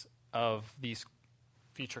impacts of these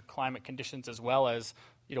future climate conditions as well as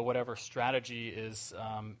whatever strategy is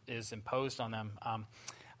imposed on them.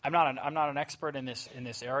 I'm not an expert in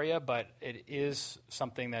this area, but it is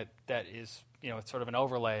something that is it's sort of an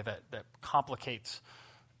overlay that complicates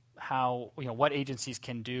how what agencies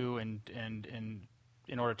can do and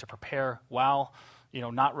in order to prepare while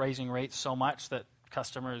not raising rates so much that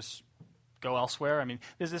customers go elsewhere. I mean,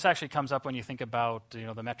 this actually comes up when you think about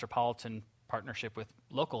the Metropolitan partnership with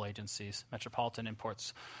local agencies. Metropolitan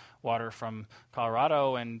imports water from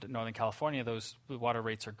Colorado and Northern California. Those water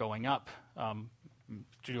rates are going up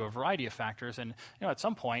due to a variety of factors. And at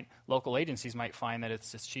some point, local agencies might find that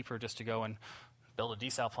it's cheaper just to go and build a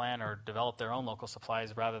desal plant or develop their own local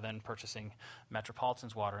supplies rather than purchasing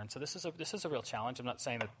Metropolitan's water. And so this is a real challenge. I'm not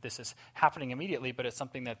saying that this is happening immediately, but it's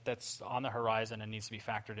something that's on the horizon and needs to be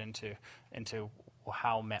factored into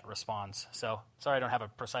how Met responds. So sorry I don't have a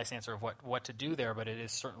precise answer of what to do there, but it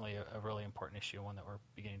is certainly a really important issue, one that we're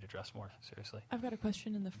beginning to address more seriously. I've got a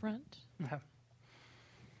question in the front. Okay.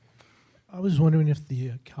 I was wondering if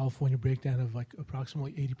the California breakdown of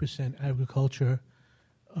approximately 80% agriculture,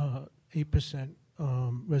 8%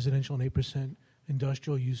 residential and 8%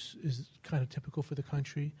 industrial use is kind of typical for the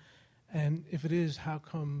country. And if it is, how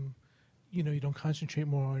come you don't concentrate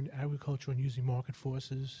more on agriculture and using market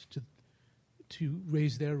forces to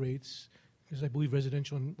raise their rates? Because I believe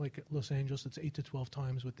residential in Los Angeles, it's 8 to 12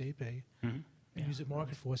 times what they pay. Mm-hmm. And use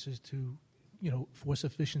market forces to force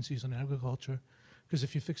efficiencies on agriculture. Because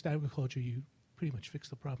if you fixed agriculture, you pretty much fix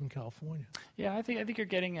the problem in California. Yeah, I think you're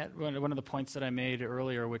getting at one of the points that I made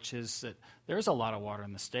earlier, which is that there's a lot of water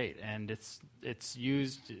in the state, and it's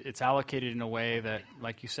allocated in a way that,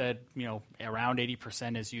 like you said, around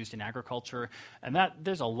 80% is used in agriculture, and that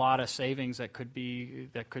there's a lot of savings that could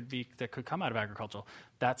come out of agriculture.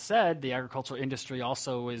 That said, the agricultural industry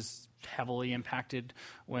also is heavily impacted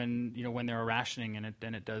when there are rationing, and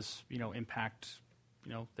it does impact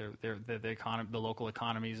the local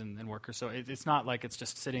economies and workers. So it's not like it's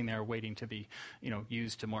just sitting there waiting to be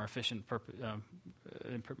used to more efficient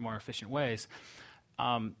ways.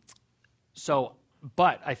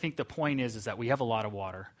 But I think the point is that we have a lot of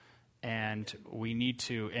water, and we need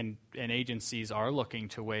to and agencies are looking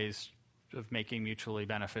to ways making mutually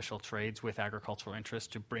beneficial trades with agricultural interests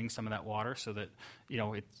to bring some of that water, so that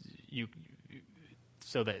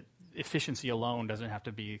so that efficiency alone doesn't have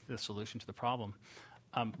to be the solution to the problem.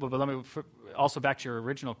 But let me also back to your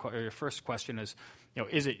original, your first question is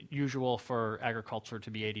it usual for agriculture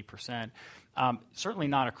to be 80%? Certainly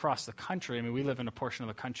not across the country. I mean, we live in a portion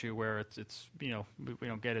of the country where it's we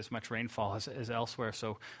don't get as much rainfall as elsewhere.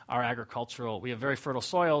 So our we have very fertile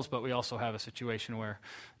soils, but we also have a situation where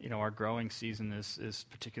our growing season is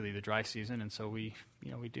particularly the dry season, and so we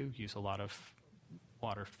do use a lot of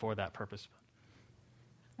water for that purpose.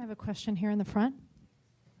 I have a question here in the front.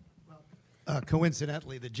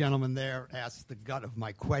 Coincidentally, the gentleman there asked the gut of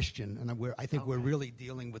my question, and I think we're really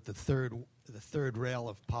dealing with the third rail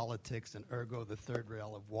of politics, and ergo the third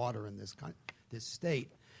rail of water in this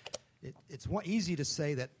state. It's easy to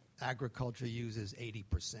say that agriculture uses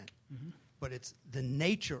 80%, but it's the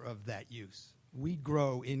nature of that use. We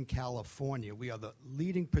grow in California. We are the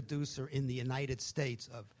leading producer in the United States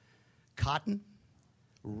of cotton,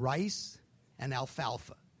 rice, and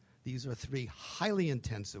alfalfa. These are 3 highly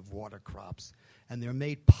intensive water crops, and they're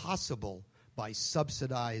made possible by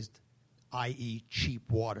subsidized, i.e.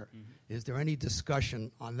 cheap water. Is there any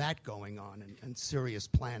discussion on that going on and serious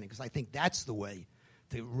planning? Because I think that's the way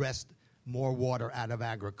to wrest more water out of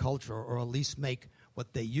agriculture, or at least make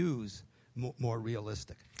what they use more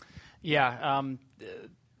realistic. Yeah.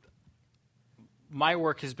 My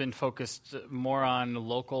work has been focused more on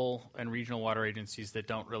local and regional water agencies that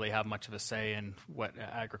don't really have much of a say in what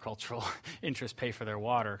agricultural interests pay for their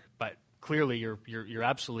water. But clearly, you're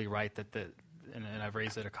absolutely right that and I've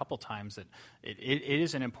raised it a couple times, that it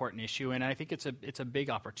is an important issue, and I think it's a big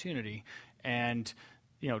opportunity. And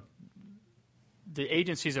the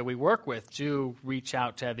agencies that we work with do reach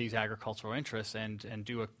out to these agricultural interests and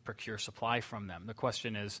do procure supply from them. The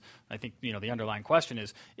question is, I think, the underlying question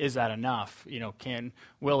is that enough?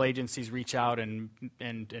 Will agencies reach out and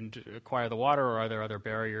acquire the water, or are there other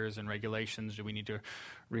barriers and regulations? Do we need to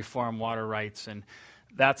reform water rights? And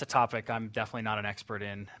that's a topic I'm definitely not an expert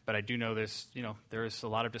in, but I do know there is a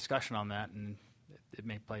lot of discussion on that, and it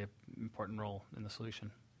may play an important role in the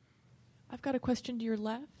solution. I've got a question to your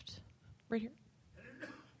left, right here.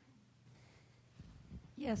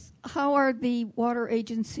 Yes. How are the water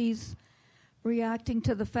agencies reacting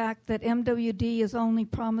to the fact that MWD is only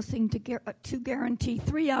promising to guarantee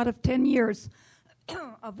 3 out of 10 years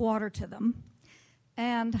of water to them?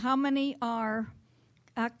 And how many are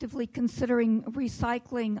actively considering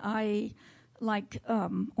recycling, i.e. like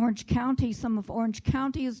Orange County? Some of Orange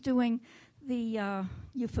County is doing the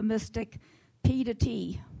euphemistic P to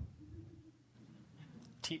T.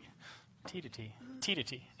 T to T. T to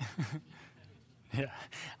T. Yeah.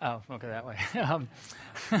 Oh, okay, that way.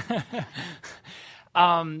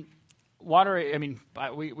 Water, I mean,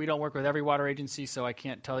 we don't work with every water agency, so I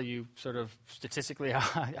can't tell you sort of statistically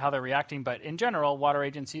how they're reacting. But in general, water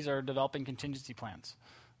agencies are developing contingency plans.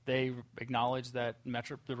 They acknowledge that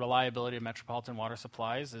the reliability of metropolitan water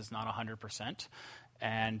supplies is not 100%,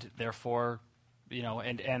 and therefore,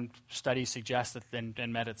 and studies suggest that,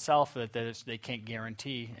 and Met itself, that they can't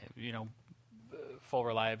guarantee, full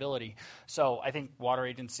reliability. So I think water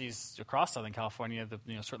agencies across Southern California,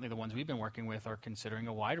 certainly the ones we've been working with, are considering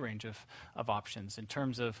a wide range of options. In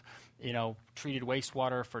terms of, treated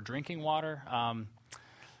wastewater for drinking water,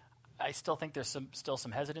 I still think there's still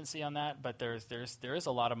some hesitancy on that, but there is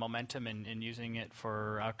a lot of momentum in using it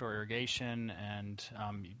for outdoor irrigation, and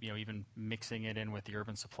even mixing it in with the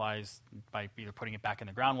urban supplies by either putting it back in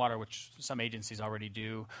the groundwater, which some agencies already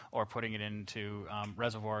do, or putting it into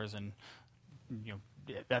reservoirs. And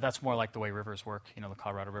that's more like the way rivers work. The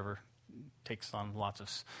Colorado River takes on lots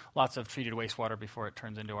of treated wastewater before it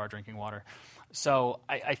turns into our drinking water. So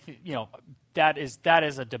I think that is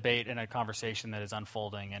a debate and a conversation that is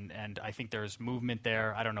unfolding, and I think there's movement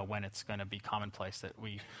there. I don't know when it's going to be commonplace that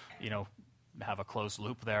we have a closed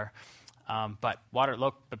loop there. But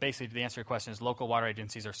basically, the answer to your question is, local water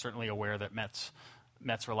agencies are certainly aware that Met's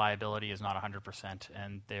reliability is not 100%,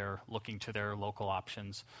 and they're looking to their local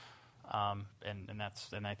options. And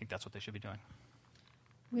I think that's what they should be doing.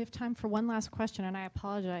 We have time for one last question, and I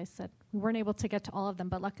apologize that we weren't able to get to all of them,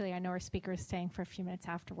 but luckily I know our speaker is staying for a few minutes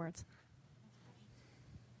afterwards.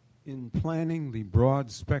 In planning the broad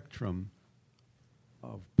spectrum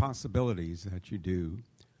of possibilities that you do,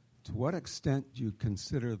 to what extent do you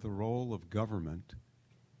consider the role of government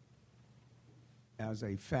as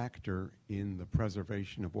a factor in the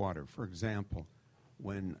preservation of water? For example,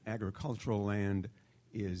 when agricultural land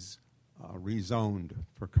is rezoned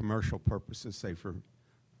for commercial purposes, say for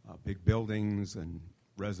big buildings and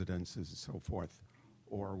residences and so forth,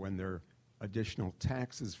 or when they're additional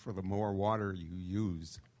taxes for the more water you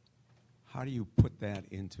use. How do you put that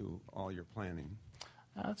into all your planning?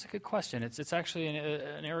 That's a good question. It's actually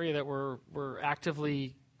an area that we're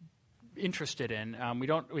actively interested in.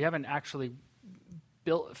 We haven't actually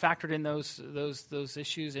factored in those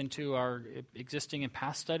issues into our existing and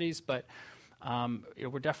past studies, but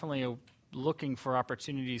we're definitely looking for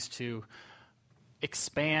opportunities to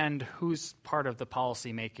expand who's part of the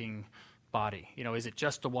policy-making body. Is it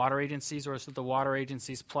just the water agencies, or is it the water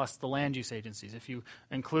agencies plus the land use agencies? If you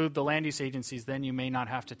include the land use agencies, then you may not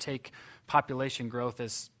have to take population growth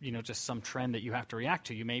as just some trend that you have to react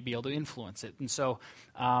to. You may be able to influence it. And so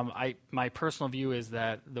my personal view is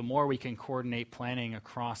that the more we can coordinate planning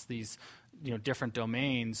across these different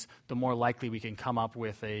domains, the more likely we can come up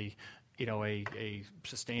with a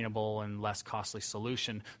sustainable and less costly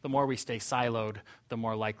solution. The more we stay siloed, the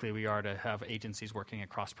more likely we are to have agencies working at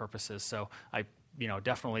cross purposes. So I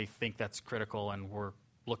definitely think that's critical, and we're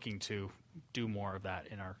looking to do more of that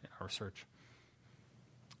in our research.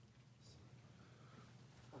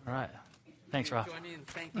 All right. Thanks, Rob. Join me in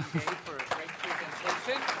thanking Dave for a great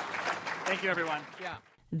presentation. Thank you, everyone. Yeah.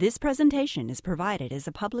 This presentation is provided as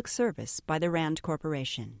a public service by the RAND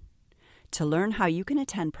Corporation. To learn how you can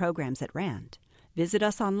attend programs at RAND, visit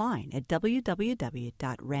us online at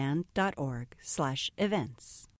www.rand.org/events.